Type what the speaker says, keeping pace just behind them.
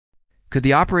Could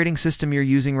the operating system you're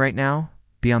using right now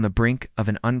be on the brink of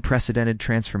an unprecedented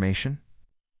transformation?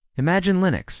 Imagine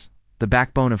Linux, the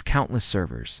backbone of countless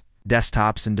servers,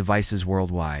 desktops, and devices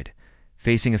worldwide,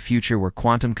 facing a future where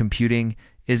quantum computing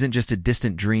isn't just a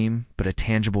distant dream, but a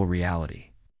tangible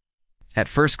reality. At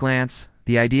first glance,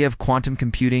 the idea of quantum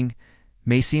computing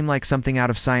may seem like something out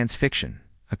of science fiction,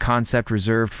 a concept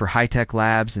reserved for high-tech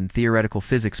labs and theoretical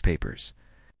physics papers.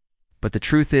 But the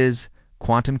truth is,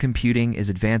 quantum computing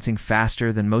is advancing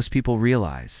faster than most people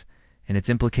realize, and its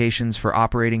implications for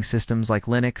operating systems like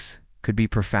Linux could be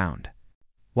profound.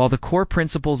 While the core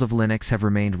principles of Linux have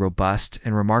remained robust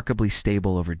and remarkably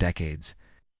stable over decades,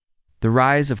 the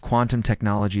rise of quantum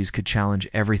technologies could challenge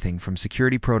everything from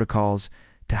security protocols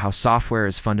to how software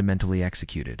is fundamentally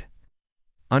executed.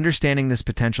 Understanding this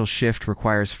potential shift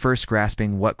requires first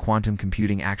grasping what quantum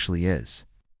computing actually is,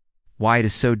 why it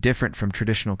is so different from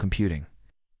traditional computing,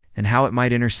 and how it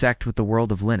might intersect with the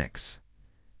world of Linux.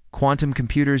 Quantum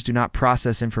computers do not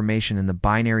process information in the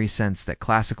binary sense that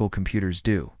classical computers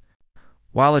do.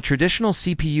 While a traditional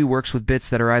CPU works with bits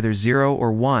that are either 0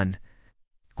 or 1,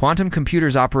 quantum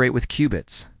computers operate with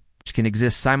qubits, which can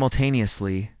exist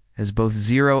simultaneously as both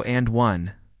 0 and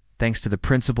 1, thanks to the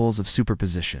principles of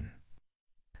superposition.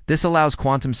 This allows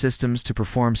quantum systems to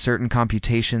perform certain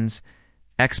computations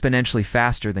exponentially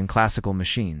faster than classical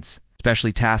machines,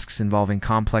 especially tasks involving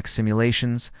complex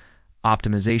simulations,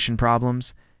 optimization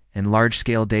problems, and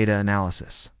large-scale data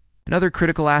analysis. Another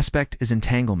critical aspect is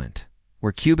entanglement,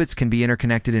 where qubits can be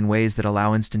interconnected in ways that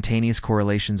allow instantaneous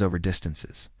correlations over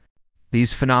distances.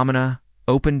 These phenomena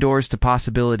open doors to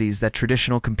possibilities that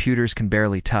traditional computers can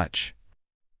barely touch.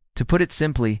 To put it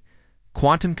simply,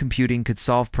 quantum computing could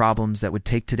solve problems that would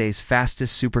take today's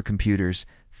fastest supercomputers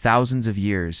thousands of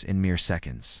years in mere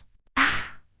seconds.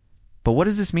 But what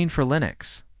does this mean for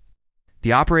Linux?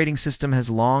 The operating system has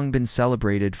long been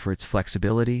celebrated for its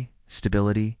flexibility,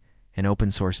 stability, and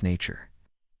open-source nature.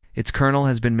 Its kernel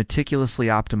has been meticulously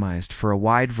optimized for a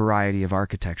wide variety of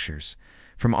architectures,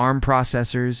 from ARM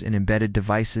processors in embedded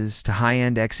devices to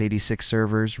high-end x86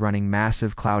 servers running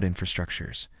massive cloud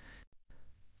infrastructures.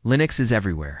 Linux is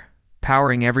everywhere,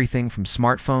 powering everything from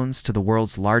smartphones to the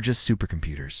world's largest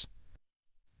supercomputers.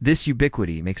 This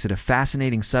ubiquity makes it a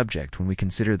fascinating subject when we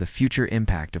consider the future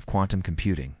impact of quantum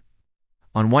computing.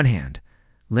 On one hand,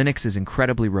 Linux is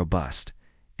incredibly robust,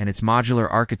 and its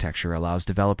modular architecture allows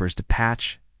developers to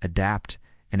patch, adapt,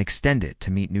 and extend it to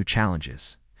meet new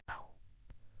challenges.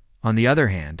 On the other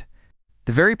hand,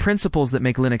 the very principles that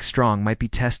make Linux strong might be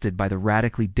tested by the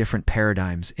radically different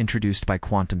paradigms introduced by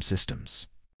quantum systems.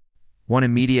 One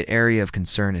immediate area of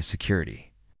concern is security.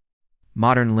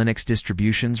 Modern Linux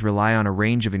distributions rely on a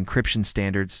range of encryption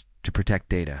standards to protect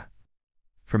data.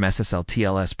 From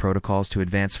SSL/TLS protocols to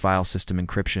advanced file system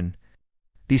encryption,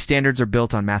 these standards are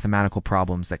built on mathematical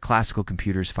problems that classical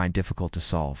computers find difficult to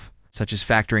solve, such as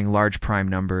factoring large prime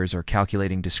numbers or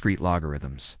calculating discrete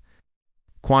logarithms.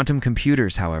 Quantum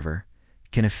computers, however,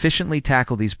 can efficiently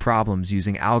tackle these problems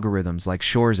using algorithms like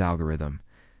Shor's algorithm,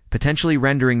 potentially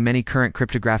rendering many current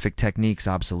cryptographic techniques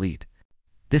obsolete.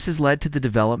 This has led to the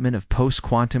development of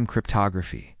post-quantum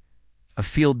cryptography, a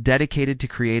field dedicated to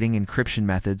creating encryption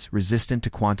methods resistant to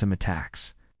quantum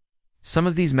attacks. Some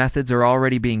of these methods are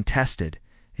already being tested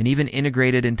and even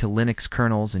integrated into Linux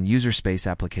kernels and user space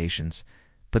applications,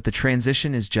 but the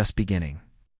transition is just beginning.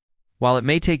 While it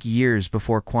may take years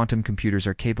before quantum computers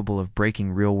are capable of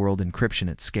breaking real-world encryption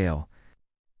at scale,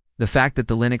 the fact that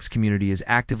the Linux community is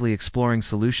actively exploring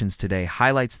solutions today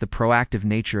highlights the proactive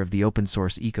nature of the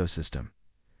open-source ecosystem.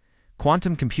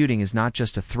 Quantum computing is not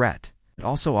just a threat, it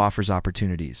also offers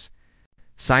opportunities.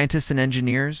 Scientists and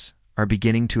engineers are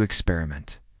beginning to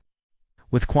experiment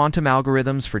with quantum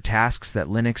algorithms for tasks that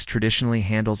Linux traditionally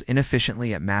handles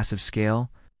inefficiently at massive scale.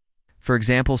 For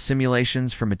example,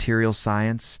 simulations for materials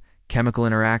science, chemical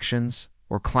interactions,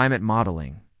 or climate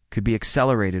modeling could be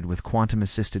accelerated with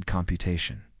quantum-assisted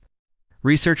computation.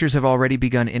 Researchers have already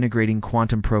begun integrating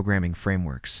quantum programming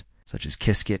frameworks, such as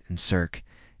Qiskit and Cirq,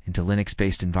 into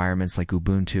Linux-based environments like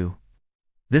Ubuntu.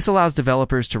 This allows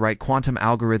developers to write quantum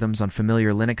algorithms on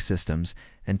familiar Linux systems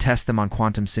and test them on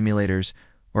quantum simulators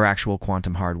or actual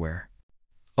quantum hardware.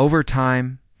 Over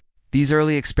time, these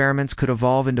early experiments could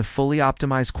evolve into fully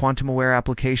optimized quantum-aware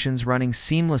applications running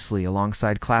seamlessly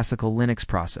alongside classical Linux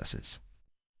processes.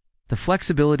 The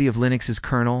flexibility of Linux's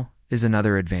kernel is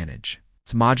another advantage.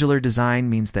 Its modular design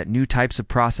means that new types of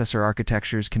processor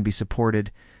architectures can be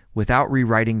supported without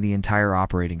rewriting the entire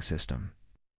operating system.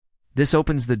 This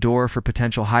opens the door for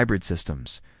potential hybrid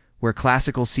systems, where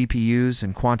classical CPUs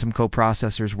and quantum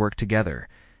coprocessors work together,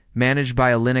 managed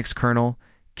by a Linux kernel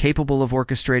capable of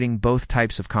orchestrating both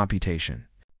types of computation.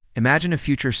 Imagine a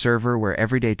future server where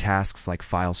everyday tasks like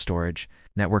file storage,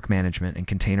 network management, and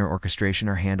container orchestration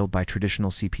are handled by traditional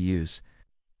CPUs,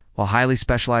 while highly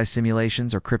specialized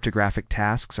simulations or cryptographic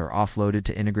tasks are offloaded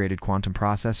to integrated quantum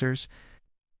processors.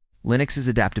 Linux's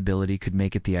adaptability could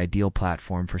make it the ideal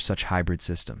platform for such hybrid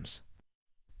systems,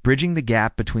 bridging the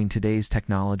gap between today's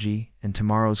technology and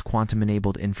tomorrow's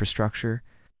quantum-enabled infrastructure.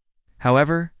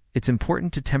 However, it's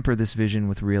important to temper this vision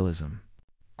with realism.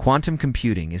 Quantum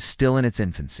computing is still in its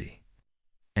infancy,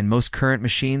 and most current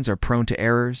machines are prone to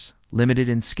errors, limited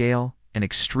in scale, and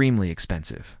extremely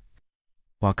expensive.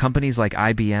 While companies like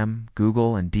IBM,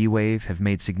 Google, and D-Wave have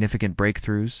made significant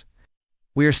breakthroughs,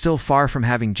 we are still far from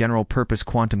having general-purpose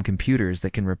quantum computers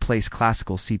that can replace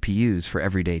classical CPUs for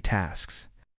everyday tasks.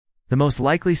 The most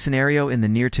likely scenario in the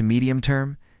near to medium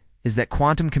term is that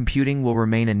quantum computing will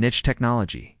remain a niche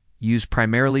technology, used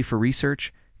primarily for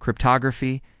research,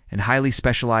 cryptography, and highly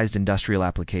specialized industrial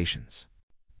applications.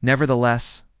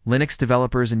 Nevertheless, Linux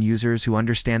developers and users who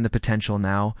understand the potential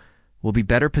now will be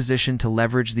better positioned to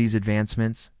leverage these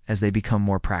advancements as they become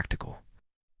more practical.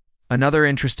 Another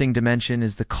interesting dimension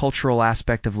is the cultural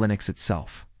aspect of Linux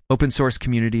itself. Open source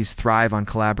communities thrive on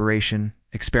collaboration,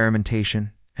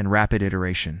 experimentation, and rapid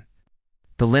iteration.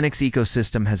 The Linux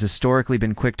ecosystem has historically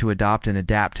been quick to adopt and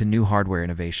adapt to new hardware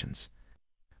innovations.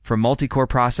 From multi-core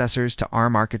processors to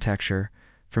ARM architecture,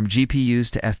 from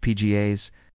GPUs to FPGAs,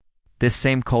 this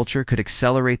same culture could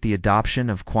accelerate the adoption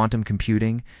of quantum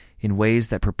computing in ways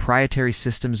that proprietary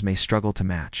systems may struggle to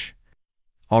match.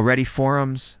 Already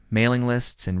forums, mailing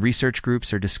lists, and research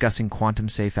groups are discussing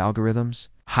quantum-safe algorithms,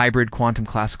 hybrid quantum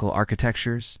classical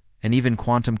architectures, and even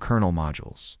quantum kernel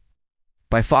modules.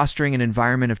 By fostering an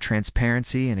environment of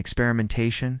transparency and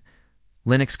experimentation,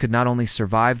 Linux could not only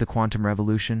survive the quantum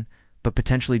revolution, but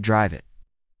potentially drive it.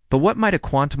 But what might a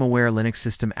quantum-aware Linux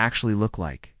system actually look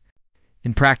like?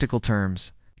 In practical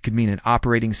terms, it could mean an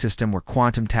operating system where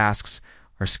quantum tasks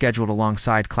are scheduled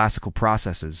alongside classical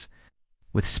processes,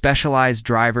 with specialized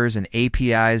drivers and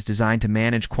APIs designed to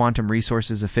manage quantum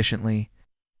resources efficiently.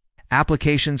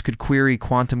 Applications could query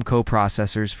quantum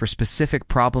coprocessors for specific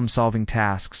problem-solving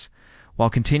tasks, while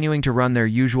continuing to run their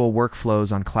usual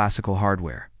workflows on classical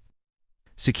hardware.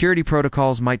 Security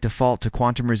protocols might default to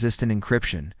quantum-resistant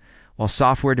encryption, while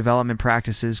software development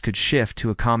practices could shift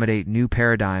to accommodate new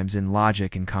paradigms in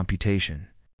logic and computation.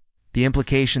 The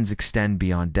implications extend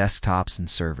beyond desktops and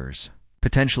servers,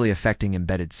 potentially affecting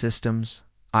embedded systems,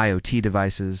 IoT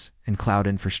devices, and cloud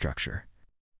infrastructure.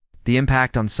 The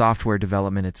impact on software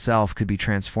development itself could be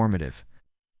transformative.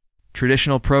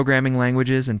 Traditional programming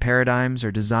languages and paradigms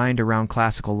are designed around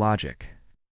classical logic.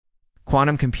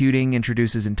 Quantum computing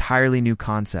introduces entirely new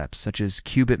concepts such as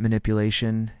qubit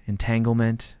manipulation,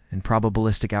 entanglement, and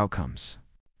probabilistic outcomes.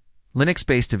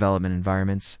 Linux-based development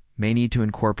environments may need to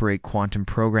incorporate quantum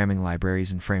programming libraries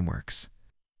and frameworks,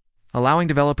 allowing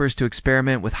developers to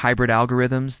experiment with hybrid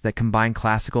algorithms that combine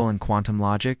classical and quantum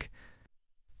logic.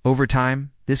 Over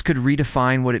time, this could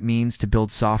redefine what it means to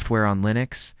build software on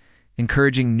Linux,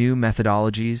 encouraging new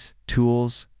methodologies,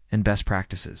 tools, and best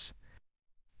practices.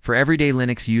 For everyday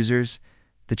Linux users,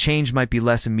 the change might be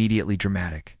less immediately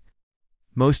dramatic.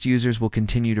 Most users will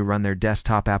continue to run their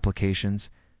desktop applications,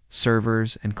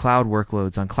 servers, and cloud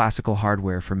workloads on classical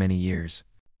hardware for many years.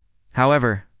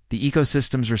 However, the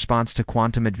ecosystem's response to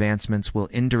quantum advancements will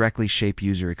indirectly shape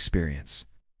user experience.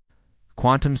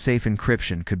 Quantum-safe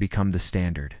encryption could become the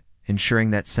standard,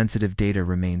 ensuring that sensitive data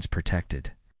remains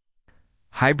protected.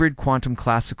 Hybrid quantum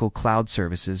classical cloud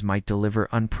services might deliver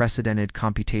unprecedented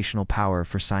computational power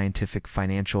for scientific,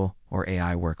 financial, or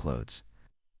AI workloads.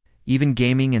 Even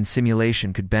gaming and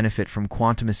simulation could benefit from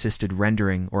quantum-assisted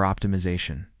rendering or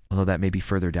optimization, although that may be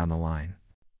further down the line.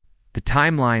 The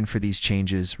timeline for these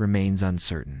changes remains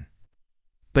uncertain.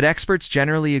 But experts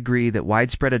generally agree that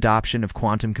widespread adoption of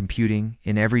quantum computing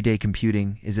in everyday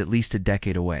computing is at least a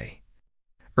decade away.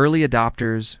 Early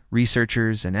adopters,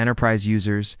 researchers, and enterprise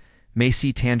users may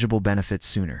see tangible benefits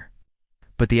sooner.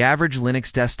 But the average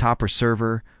Linux desktop or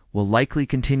server will likely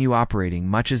continue operating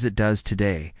much as it does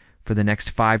today for the next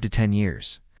 5 to 10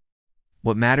 years.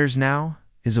 What matters now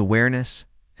is awareness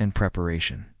and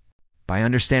preparation. By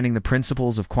understanding the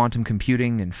principles of quantum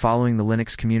computing and following the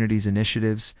Linux community's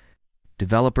initiatives,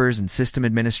 developers and system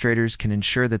administrators can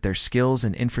ensure that their skills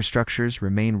and infrastructures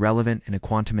remain relevant in a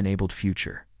quantum-enabled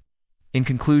future. In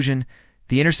conclusion,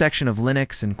 the intersection of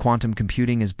Linux and quantum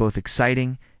computing is both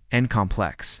exciting and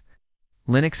complex.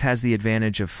 Linux has the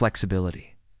advantage of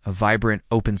flexibility, a vibrant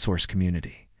open-source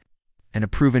community, and a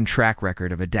proven track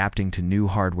record of adapting to new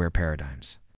hardware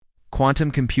paradigms.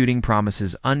 Quantum computing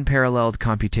promises unparalleled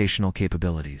computational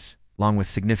capabilities, along with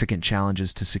significant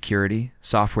challenges to security,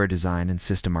 software design, and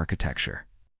system architecture.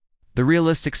 The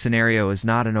realistic scenario is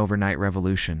not an overnight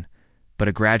revolution, but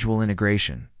a gradual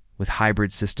integration, with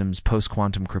hybrid systems,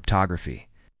 post-quantum cryptography,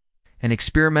 and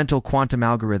experimental quantum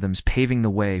algorithms paving the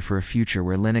way for a future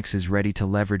where Linux is ready to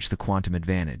leverage the quantum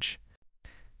advantage.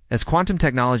 As quantum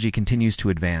technology continues to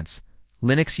advance,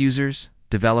 Linux users,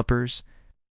 developers,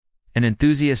 and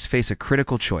enthusiasts face a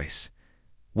critical choice: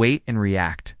 wait and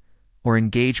react, or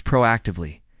engage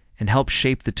proactively and help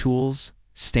shape the tools,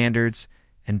 standards,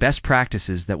 and best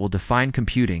practices that will define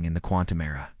computing in the quantum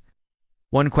era.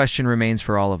 One question remains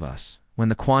for all of us: when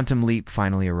the quantum leap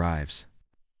finally arrives,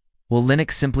 will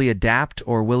Linux simply adapt,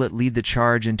 or will it lead the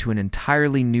charge into an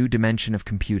entirely new dimension of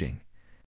computing?